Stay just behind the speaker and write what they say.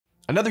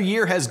Another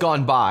year has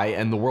gone by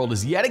and the world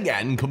is yet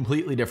again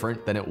completely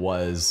different than it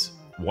was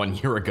 1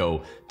 year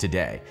ago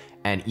today.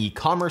 And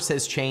e-commerce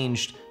has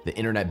changed, the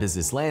internet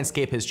business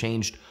landscape has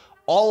changed,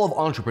 all of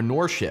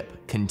entrepreneurship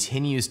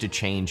continues to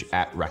change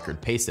at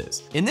record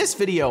paces. In this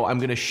video, I'm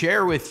gonna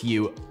share with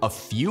you a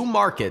few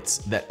markets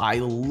that I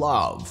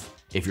love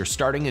if you're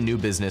starting a new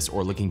business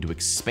or looking to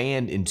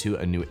expand into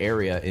a new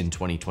area in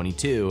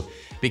 2022,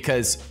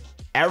 because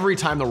every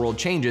time the world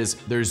changes,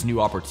 there's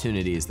new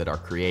opportunities that are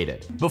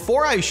created.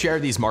 Before I share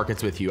these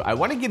markets with you, I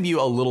wanna give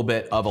you a little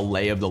bit of a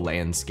lay of the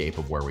landscape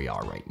of where we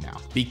are right now,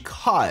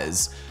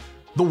 because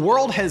the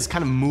world has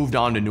kind of moved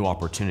on to new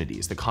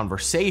opportunities. The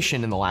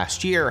conversation in the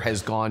last year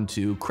has gone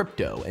to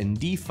crypto and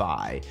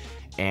DeFi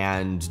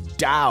and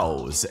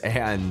DAOs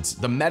and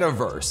the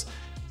metaverse.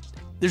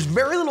 There's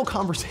very little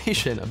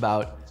conversation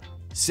about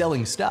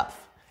selling stuff.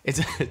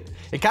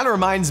 It kind of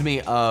reminds me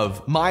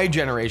of my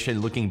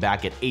generation looking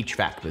back at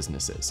HVAC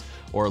businesses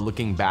or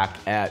looking back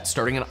at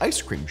starting an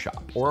ice cream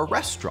shop or a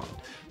restaurant.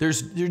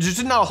 There's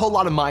just not a whole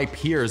lot of my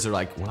peers that are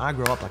like, when I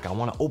grow up, like I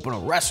want to open a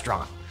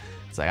restaurant.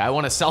 It's like, I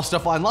want to sell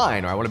stuff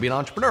online, or I want to be an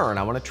entrepreneur and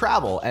I want to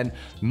travel. And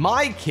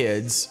my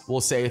kids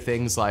will say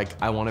things like,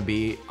 I want to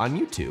be on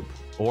YouTube,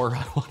 or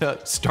I want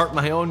to start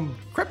my own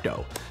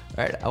crypto,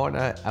 right? I want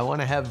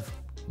to have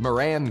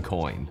Moran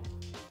coin.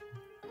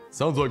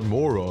 Sounds like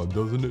Moran,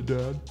 doesn't it,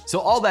 Dad? So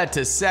all that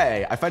to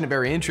say, I find it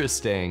very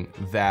interesting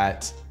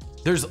that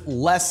there's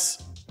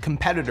less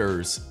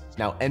competitors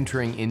now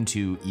entering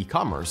into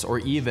e-commerce, or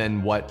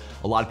even what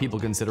a lot of people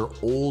consider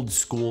old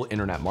school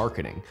internet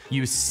marketing.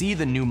 You see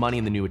the new money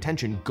and the new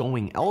attention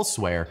going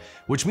elsewhere,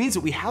 which means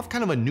that we have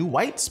kind of a new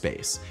white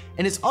space.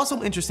 And it's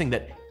also interesting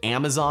that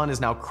Amazon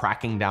is now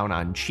cracking down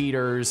on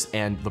cheaters,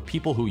 and the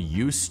people who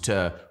used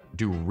to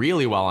do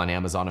really well on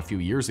Amazon a few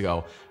years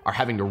ago are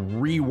having to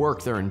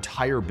rework their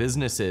entire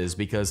businesses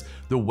because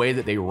the way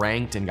that they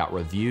ranked and got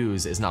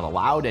reviews is not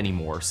allowed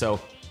anymore.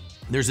 So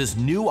there's this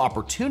new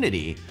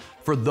opportunity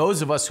for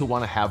those of us who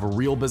want to have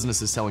real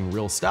businesses selling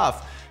real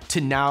stuff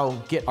to now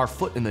get our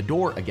foot in the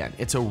door again.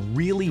 It's a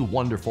really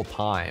wonderful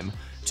time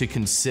to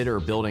consider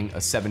building a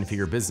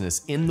 7-figure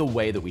business in the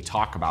way that we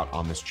talk about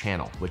on this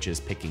channel, which is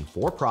picking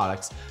 4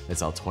 products that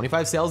sell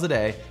 25 sales a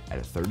day at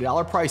a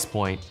 $30 price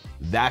point.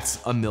 That's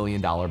 $1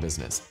 million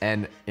business.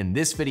 And in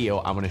this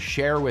video, I'm gonna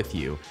share with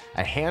you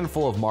a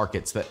handful of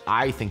markets that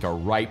I think are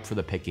ripe for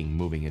the picking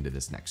moving into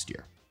this next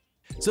year.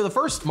 So the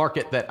first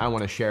market that I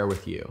wanna share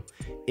with you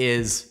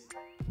is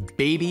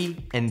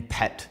baby and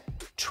pet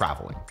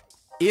traveling.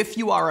 If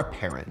you are a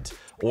parent,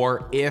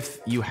 or if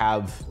you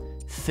have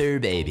fur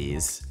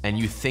babies and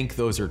you think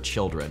those are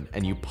children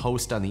and you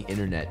post on the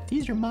internet,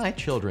 these are my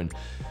children,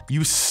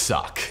 you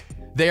suck.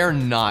 They are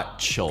not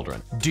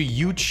children. Do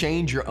you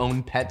change your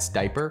own pet's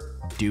diaper?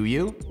 Do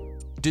you?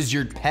 Does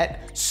your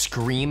pet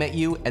scream at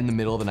you in the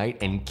middle of the night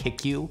and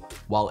kick you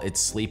while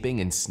it's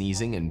sleeping and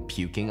sneezing and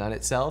puking on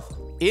itself?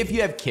 If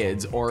you have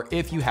kids or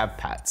if you have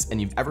pets and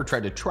you've ever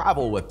tried to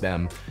travel with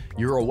them,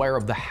 you're aware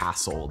of the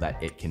hassle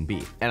that it can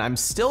be. And I'm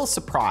still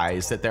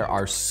surprised that there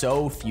are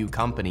so few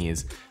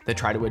companies that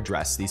try to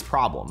address these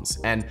problems.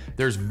 And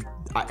there's,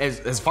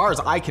 as far as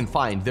I can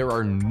find, there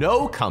are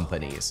no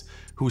companies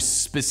who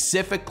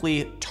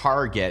specifically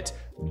target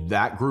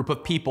that group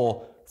of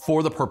people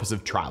for the purpose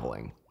of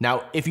traveling.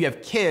 Now, if you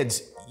have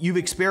kids, you've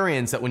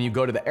experienced that when you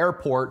go to the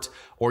airport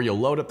or you'll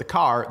load up the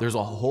car, there's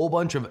a whole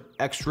bunch of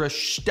extra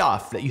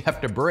stuff that you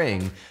have to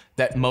bring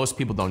that most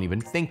people don't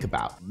even think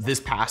about. This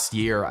past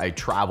year, I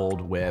traveled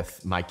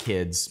with my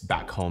kids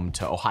back home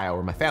to Ohio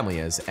where my family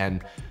is,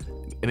 and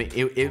I mean,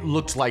 it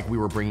looked like we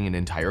were bringing an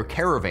entire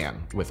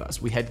caravan with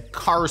us. We had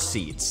car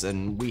seats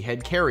and we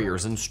had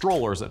carriers and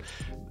strollers,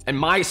 and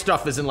my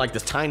stuff is in like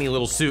this tiny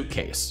little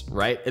suitcase,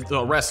 right?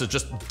 The rest is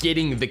just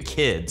getting the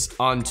kids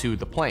onto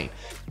the plane.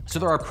 So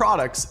there are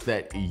products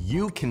that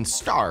you can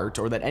start,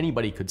 or that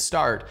anybody could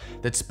start,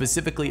 that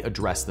specifically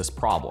address this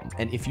problem.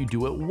 And if you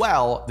do it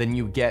well, then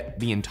you get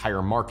the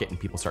entire market and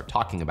people start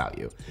talking about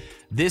you.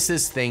 This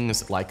is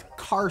things like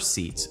car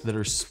seats that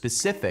are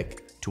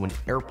specific to an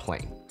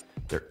airplane.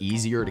 They're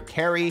easier to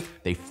carry,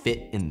 they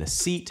fit in the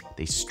seat,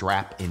 they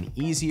strap in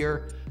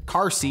easier.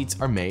 Car seats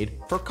are made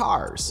for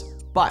cars.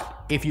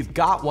 But if you've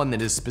got one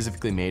that is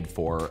specifically made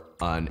for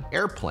an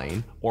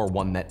airplane, or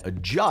one that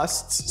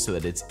adjusts so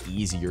that it's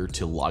easier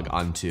to lug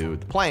onto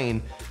the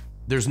plane,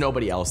 there's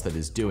nobody else that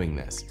is doing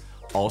this.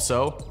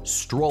 Also,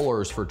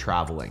 strollers for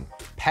traveling,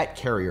 pet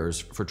carriers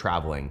for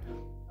traveling,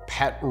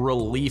 pet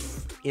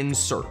relief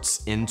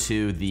inserts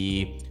into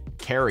the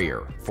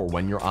carrier for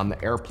when you're on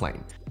the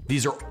airplane.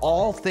 These are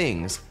all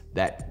things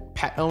that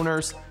pet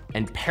owners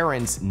and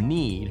parents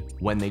need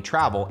when they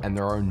travel, and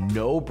there are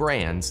no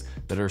brands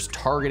that are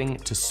targeting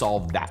to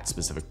solve that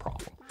specific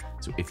problem.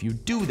 So if you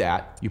do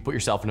that, you put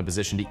yourself in a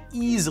position to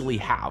easily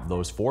have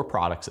those 4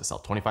 products that sell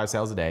 25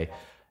 sales a day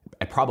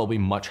at probably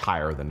much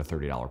higher than a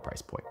 $30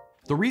 price point.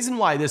 The reason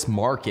why this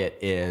market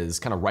is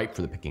kind of ripe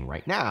for the picking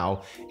right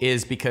now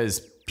is because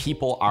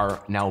people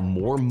are now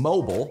more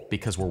mobile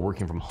because we're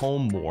working from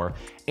home more,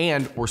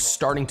 and we're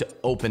starting to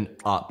open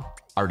up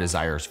our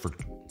desires for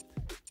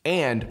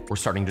And we're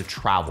starting to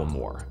travel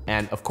more.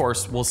 And of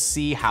course, we'll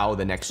see how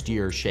the next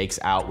year shakes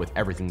out with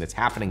everything that's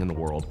happening in the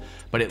world,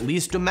 but at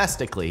least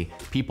domestically,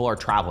 people are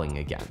traveling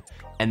again.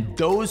 And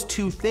those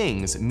two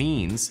things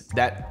means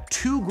that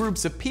two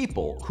groups of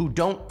people who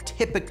don't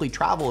typically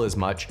travel as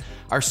much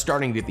are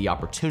starting to get the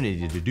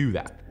opportunity to do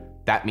that.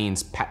 That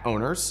means pet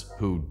owners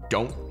who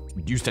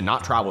used to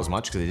not travel as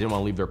much because they didn't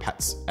want to leave their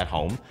pets at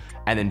home.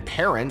 And then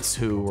parents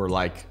who were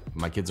like,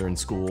 my kids are in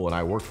school and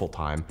I work full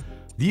time.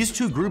 These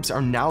two groups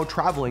are now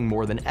traveling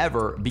more than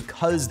ever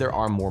because there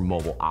are more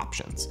mobile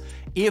options.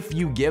 If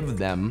you give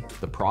them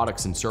the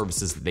products and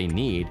services that they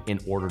need in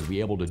order to be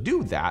able to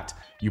do that,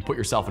 you put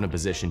yourself in a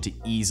position to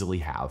easily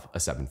have a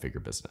 7-figure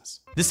business.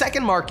 The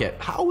second market,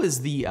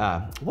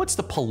 what's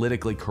the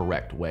politically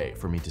correct way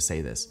for me to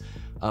say this?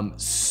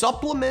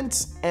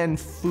 Supplements and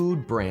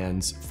food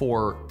brands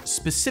for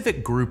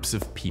specific groups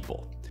of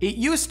people. It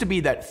used to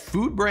be that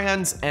food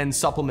brands and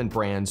supplement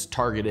brands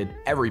targeted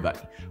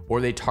everybody,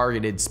 or they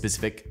targeted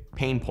specific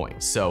pain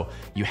points. So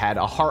you had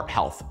a heart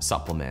health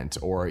supplement,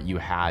 or you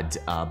had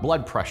a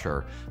blood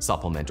pressure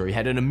supplement, or you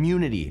had an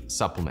immunity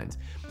supplement.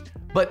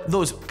 But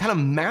those kind of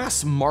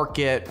mass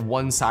market,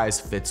 one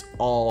size fits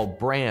all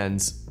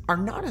brands are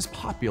not as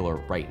popular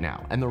right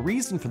now. And the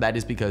reason for that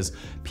is because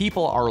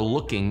people are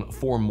looking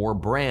for more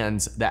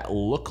brands that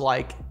look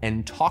like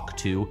and talk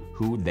to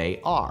who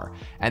they are.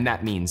 And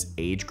that means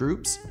age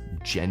groups,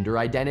 gender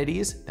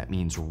identities, that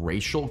means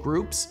racial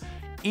groups.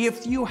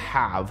 If you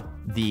have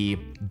the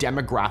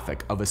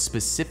demographic of a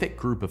specific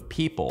group of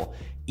people,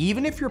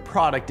 even if your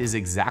product is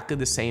exactly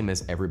the same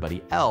as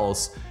everybody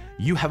else,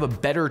 you have a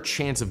better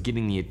chance of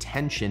getting the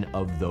attention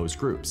of those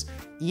groups.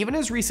 Even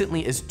as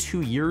recently as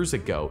 2 years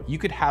ago, you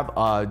could have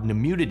an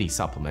immunity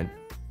supplement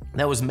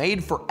that was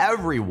made for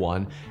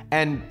everyone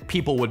and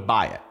people would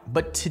buy it.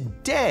 But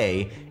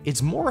today,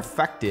 it's more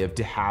effective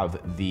to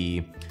have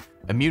the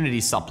immunity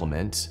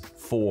supplement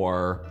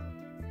for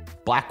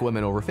Black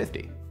women over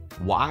 50.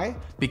 Why?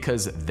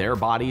 Because their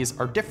bodies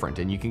are different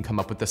and you can come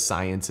up with the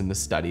science and the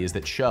studies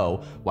that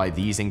show why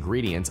these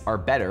ingredients are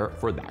better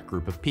for that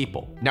group of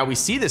people. Now we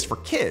see this for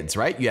kids,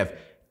 right? You have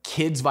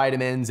kids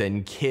vitamins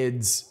and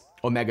kids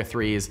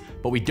omega-3s,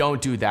 but we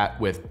don't do that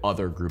with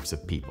other groups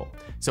of people.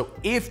 So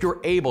if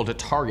you're able to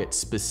target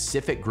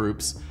specific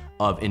groups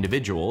of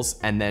individuals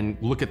and then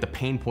look at the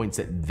pain points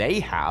that they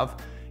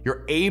have,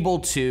 you're able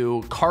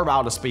to carve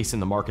out a space in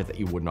the market that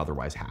you wouldn't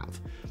otherwise have.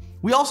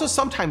 We also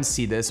sometimes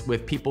see this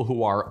with people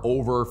who are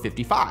over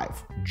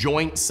 55.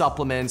 Joint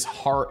supplements,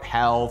 heart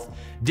health,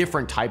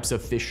 different types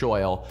of fish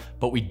oil,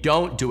 but we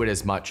don't do it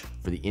as much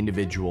for the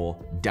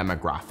individual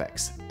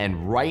demographics.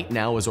 And right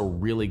now is a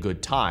really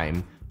good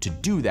time to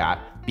do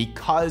that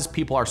because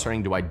people are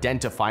starting to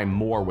identify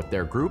more with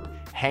their group,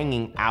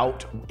 hanging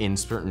out in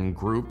certain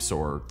groups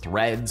or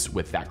threads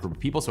with that group of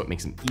people, so it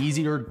makes them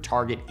easier to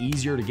target,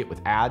 easier to get with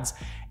ads.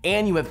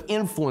 And you have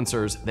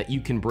influencers that you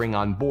can bring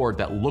on board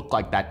that look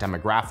like that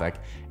demographic,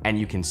 and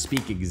you can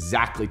speak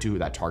exactly to who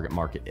that target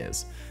market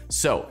is.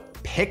 So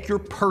pick your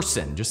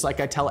person, just like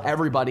I tell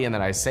everybody and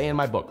that I say in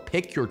my book,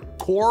 pick your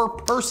core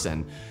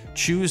person,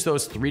 choose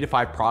those 3 to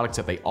 5 products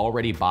that they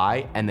already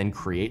buy, and then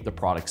create the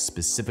product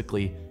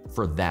specifically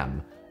for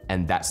them.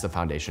 And that's the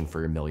foundation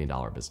for your $1 million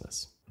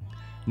business.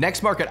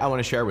 Next market I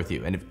wanna share with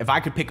you, and if I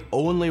could pick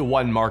only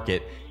one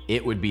market,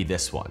 it would be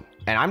this one.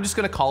 And I'm just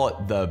gonna call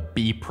it the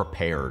be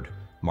prepared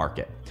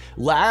market.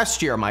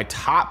 Last year, my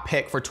top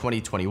pick for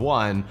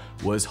 2021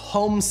 was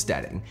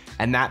homesteading,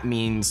 and that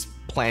means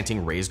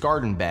planting raised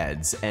garden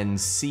beds and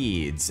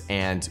seeds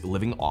and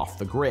living off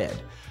the grid.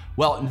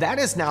 Well, that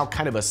is now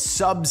kind of a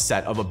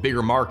subset of a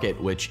bigger market,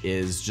 which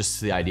is just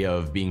the idea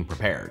of being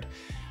prepared.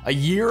 A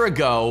year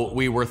ago,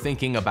 we were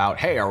thinking about,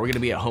 hey, are we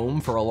gonna be at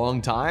home for a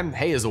long time?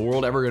 Hey, is the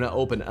world ever gonna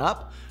open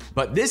up?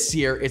 But this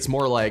year, it's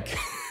more like,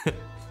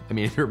 I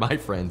mean, if you're my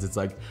friends, it's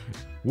like,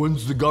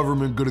 when's the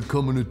government gonna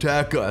come and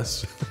attack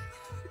us?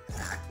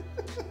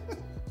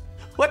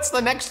 What's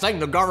the next thing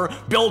the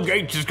government, Bill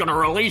Gates is gonna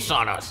release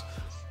on us?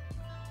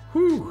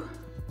 Whew.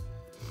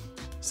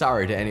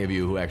 Sorry to any of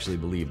you who actually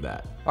believe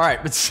that. All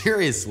right, but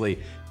seriously,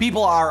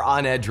 people are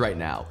on edge right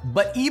now.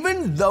 But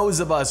even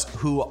those of us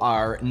who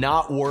are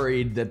not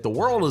worried that the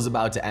world is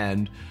about to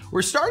end,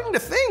 we're starting to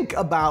think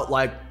about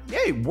like,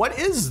 hey, what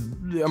is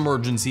the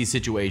emergency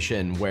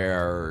situation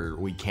where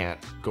we can't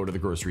go to the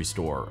grocery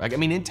store? Like, I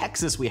mean, in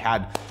Texas, we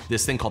had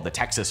this thing called the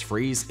Texas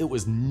freeze. It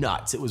was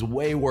nuts. It was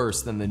way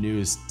worse than the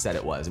news said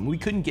it was. And we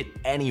couldn't get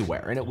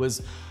anywhere. And it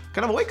was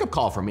kind of a wake-up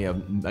call for me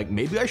of like,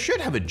 maybe I should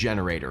have a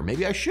generator.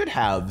 Maybe I should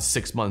have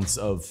 6 months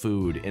of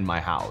food in my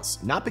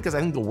house. Not because I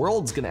think the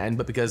world's gonna end,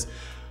 but because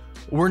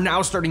we're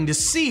now starting to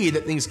see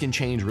that things can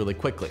change really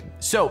quickly.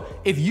 So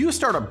if you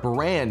start a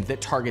brand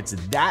that targets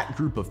that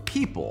group of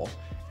people,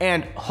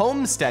 and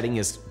homesteading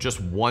is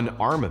just one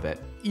arm of it,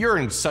 you're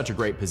in such a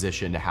great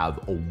position to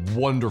have a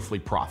wonderfully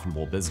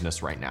profitable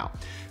business right now.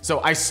 So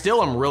I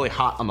still am really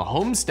hot on the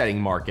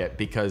homesteading market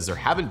because there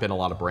haven't been a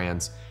lot of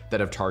brands that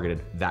have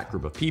targeted that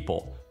group of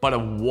people. But a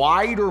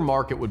wider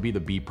market would be the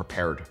be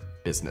prepared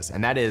business.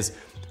 And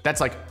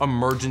that's like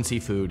emergency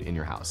food in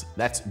your house.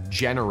 That's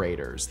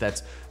generators,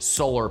 that's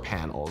solar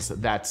panels,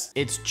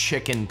 it's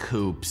chicken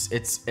coops,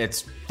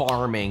 it's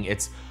farming,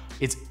 it's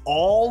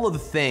all of the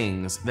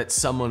things that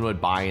someone would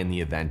buy in the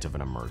event of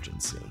an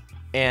emergency.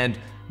 And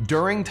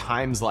during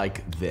times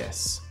like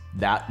this,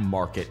 that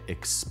market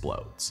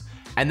explodes.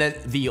 And then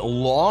the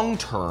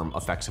long-term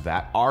effects of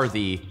that are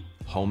the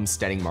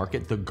homesteading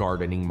market, the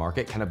gardening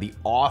market, kind of the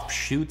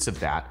offshoots of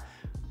that.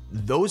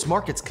 Those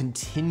markets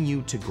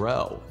continue to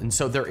grow. And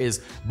so there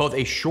is both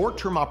a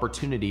short-term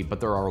opportunity, but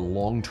there are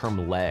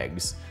long-term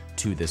legs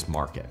to this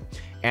market.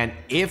 And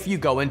if you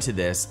go into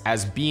this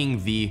as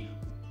being the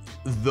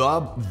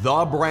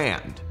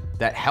brand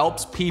that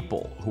helps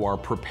people who are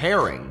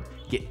preparing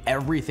get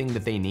everything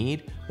that they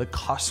need, the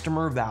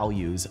customer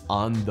values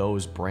on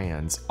those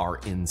brands are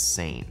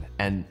insane.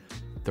 And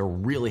they're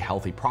really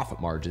healthy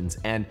profit margins,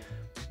 and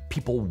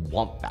people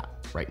want that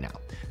right now.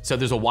 So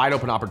there's a wide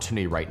open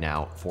opportunity right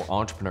now for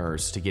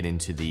entrepreneurs to get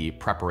into the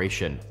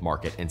preparation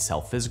market and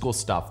sell physical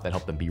stuff that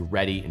help them be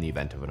ready in the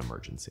event of an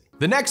emergency.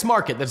 The next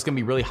market that's gonna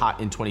be really hot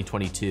in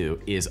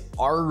 2022 is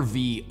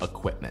RV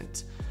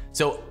equipment.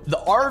 So the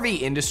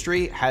RV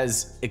industry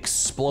has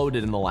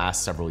exploded in the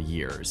last several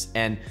years,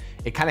 and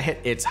it kind of hit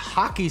its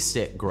hockey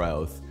stick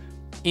growth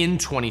in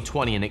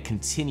 2020, and it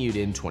continued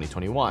in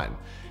 2021.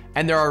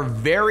 And there are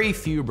very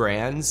few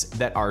brands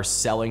that are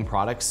selling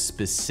products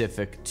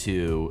specific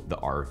to the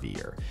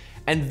RVer.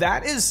 And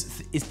that is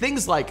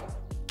things like,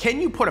 can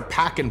you put a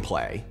pack and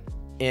play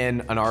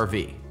in an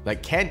RV?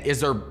 Like, is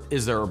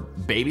there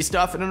baby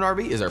stuff in an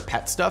RV? Is there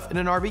pet stuff in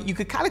an RV? You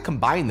could kind of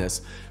combine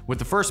this with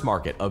the first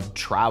market of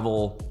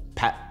travel,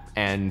 pet,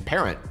 and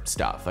parent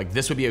stuff. Like,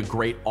 this would be a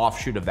great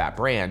offshoot of that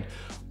brand.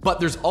 But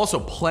there's also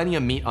plenty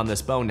of meat on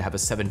this bone to have a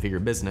 7-figure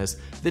business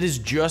that is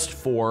just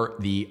for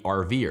the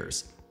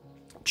RVers.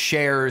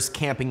 Chairs,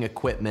 camping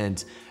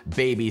equipment,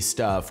 baby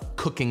stuff,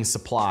 cooking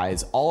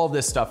supplies, all of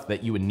this stuff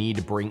that you would need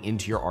to bring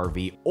into your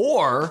RV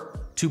or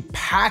to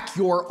pack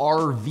your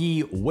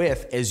RV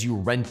with as you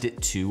rent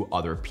it to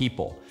other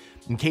people.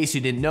 In case you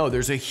didn't know,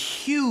 there's a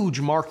huge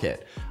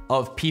market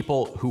of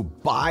people who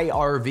buy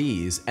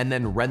RVs and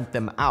then rent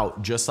them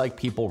out, just like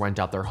people rent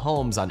out their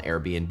homes on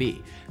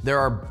Airbnb. There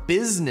are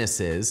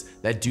businesses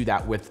that do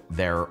that with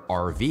their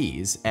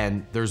RVs,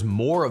 and there's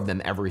more of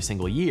them every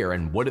single year.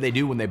 And what do they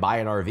do when they buy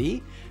an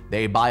RV?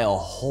 They buy a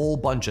whole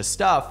bunch of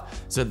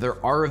stuff so their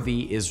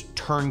RV is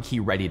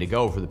turnkey ready to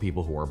go for the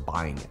people who are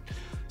buying it.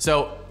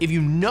 So if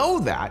you know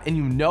that, and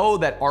you know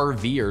that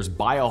RVers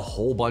buy a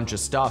whole bunch of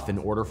stuff in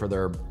order for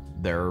their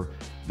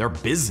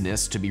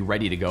business to be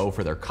ready to go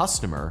for their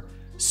customer,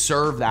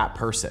 serve that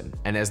person.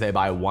 And as they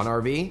buy one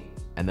RV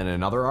and then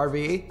another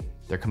RV,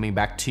 they're coming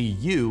back to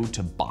you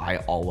to buy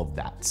all of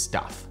that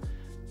stuff.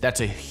 That's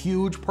a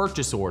huge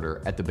purchase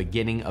order at the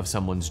beginning of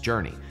someone's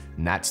journey.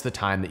 And that's the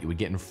time that you would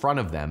get in front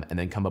of them and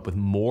then come up with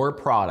more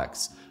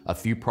products, a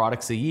few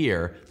products a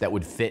year that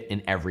would fit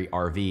in every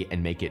RV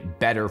and make it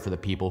better for the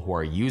people who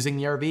are using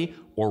the RV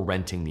or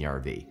renting the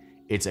RV.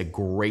 It's a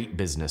great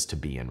business to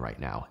be in right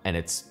now. And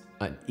it's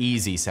an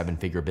easy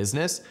 7-figure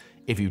business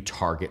if you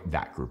target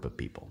that group of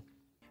people.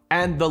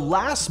 And the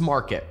last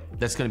market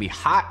that's gonna be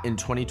hot in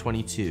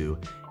 2022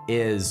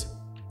 is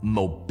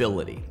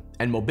mobility.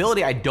 And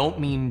mobility, I don't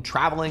mean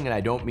traveling and I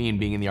don't mean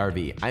being in the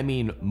RV. I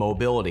mean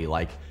mobility,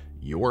 like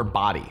your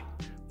body.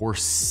 We're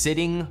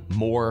sitting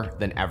more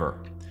than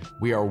ever.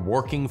 We are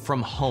working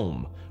from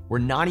home. We're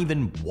not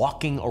even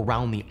walking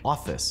around the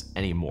office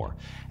anymore.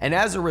 And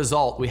as a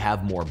result, we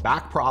have more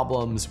back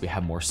problems, we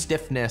have more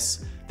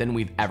stiffness than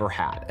we've ever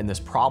had. And this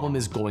problem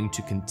is going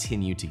to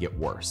continue to get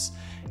worse.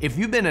 If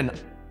you've been an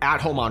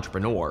at-home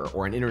entrepreneur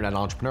or an internet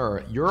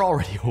entrepreneur, you're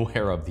already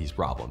aware of these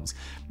problems.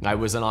 I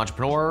was an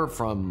entrepreneur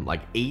from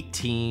like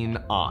 18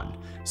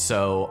 on.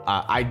 So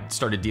I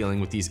started dealing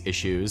with these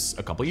issues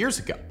a couple years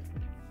ago.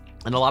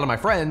 And a lot of my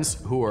friends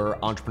who are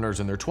entrepreneurs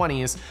in their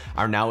 20s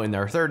are now in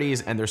their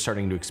 30s, and they're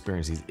starting to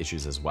experience these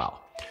issues as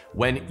well.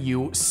 When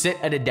you sit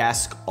at a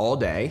desk all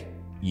day,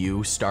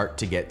 you start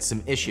to get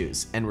some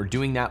issues, and we're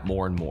doing that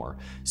more and more.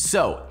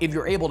 So if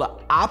you're able to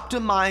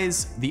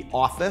optimize the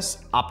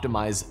office,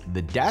 optimize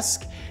the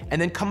desk,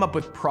 and then come up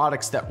with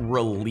products that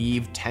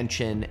relieve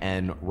tension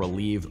and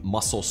relieve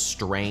muscle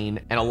strain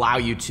and allow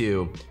you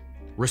to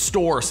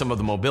restore some of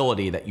the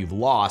mobility that you've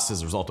lost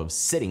as a result of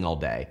sitting all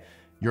day,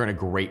 you're in a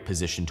great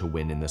position to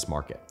win in this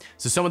market.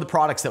 So some of the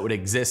products that would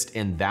exist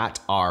in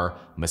that are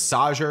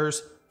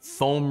massagers,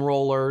 foam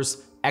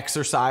rollers,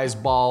 exercise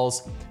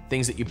balls,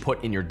 things that you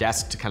put in your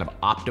desk to kind of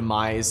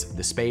optimize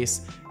the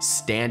space,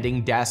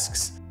 standing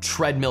desks,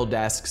 treadmill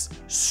desks,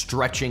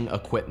 stretching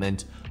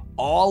equipment.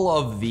 All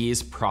of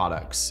these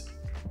products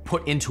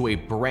put into a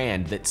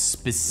brand that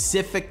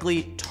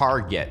specifically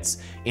targets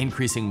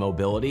increasing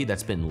mobility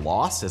that's been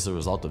lost as a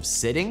result of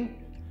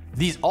sitting.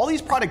 All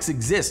these products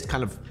exist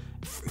kind of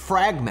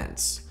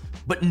fragments,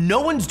 but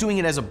no one's doing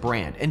it as a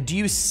brand. And do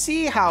you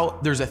see how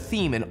there's a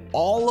theme in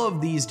all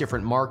of these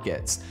different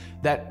markets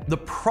that the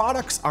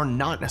products are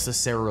not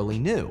necessarily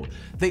new?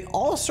 They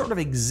all sort of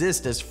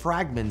exist as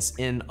fragments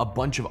in a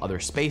bunch of other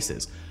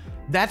spaces.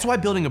 That's why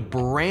building a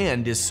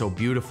brand is so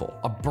beautiful.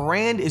 A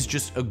brand is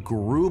just a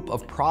group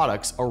of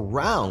products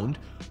around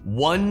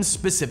one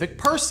specific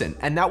person,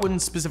 and that one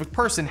specific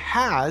person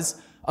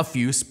has a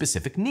few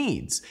specific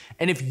needs.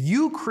 And if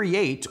you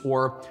create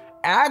or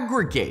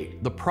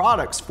aggregate the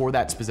products for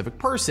that specific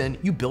person,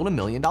 you build $1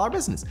 million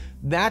business.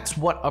 That's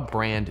what a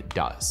brand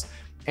does.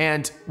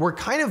 And we're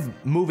kind of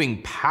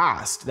moving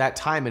past that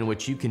time in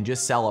which you can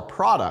just sell a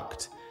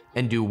product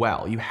and do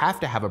well. You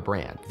have to have a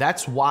brand.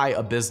 That's why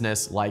a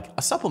business like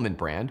a supplement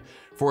brand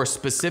for a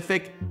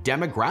specific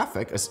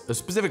demographic, a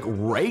specific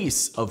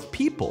race of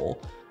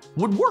people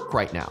would work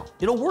right now.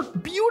 It'll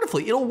work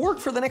beautifully. It'll work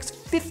for the next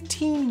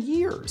 15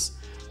 years.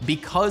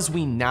 Because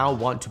we now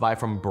want to buy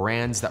from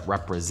brands that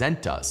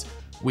represent us,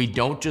 we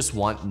don't just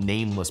want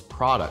nameless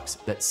products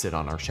that sit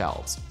on our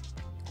shelves.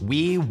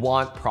 We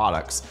want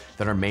products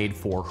that are made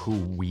for who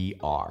we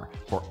are,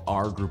 for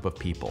our group of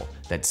people,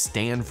 that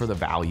stand for the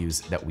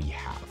values that we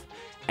have.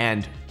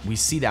 And we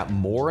see that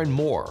more and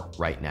more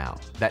right now,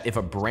 that if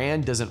a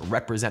brand doesn't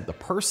represent the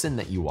person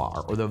that you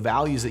are or the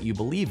values that you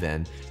believe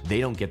in, they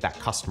don't get that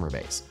customer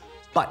base.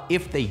 But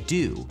if they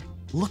do,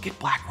 look at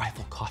Black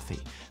Rifle Coffee.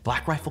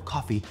 Black Rifle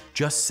Coffee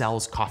just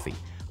sells coffee.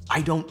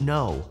 I don't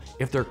know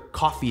if their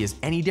coffee is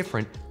any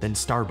different than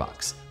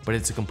Starbucks, but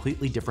it's a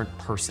completely different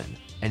person.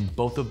 And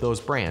both of those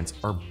brands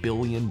are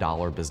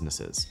billion-dollar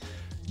businesses.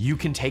 You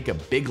can take a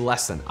big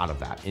lesson out of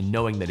that in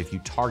knowing that if you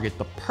target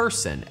the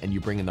person and you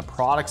bring in the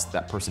products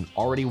that person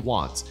already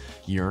wants,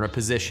 you're in a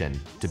position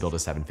to build a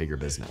 7-figure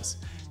business.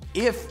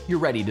 If you're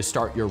ready to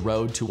start your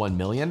road to 1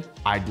 million,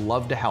 I'd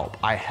love to help.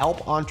 I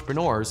help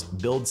entrepreneurs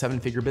build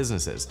 7-figure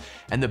businesses.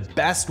 And the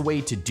best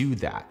way to do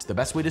that, the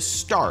best way to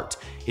start,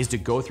 is to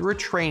go through a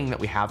training that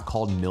we have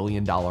called $1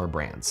 Million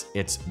Brands.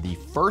 It's the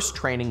first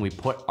training we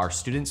put our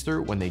students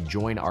through when they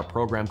join our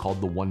program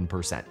called the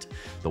 1%.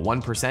 The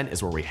 1%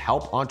 is where we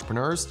help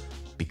entrepreneurs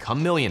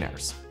become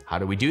millionaires. How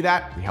do we do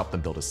that? We help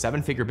them build a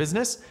 7-figure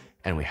business,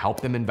 and we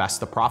help them invest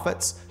the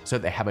profits so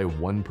that they have a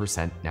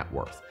 1% net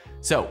worth.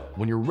 So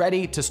when you're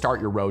ready to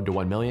start your road to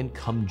 1 million,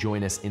 come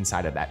join us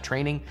inside of that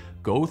training.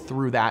 Go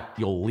through that.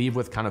 You'll leave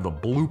with kind of a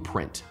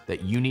blueprint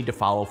that you need to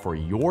follow for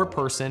your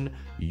person,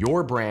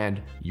 your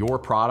brand, your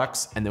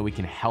products, and then we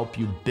can help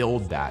you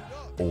build that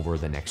over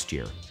the next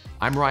year.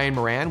 I'm Ryan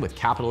Moran with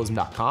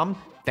capitalism.com.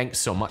 Thanks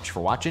so much for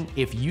watching.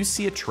 If you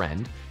see a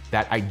trend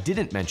that I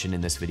didn't mention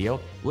in this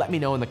video, let me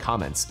know in the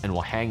comments and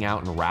we'll hang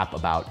out and rap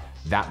about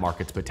that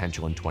market's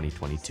potential in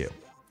 2022.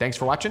 Thanks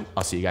for watching.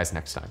 I'll see you guys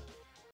next time.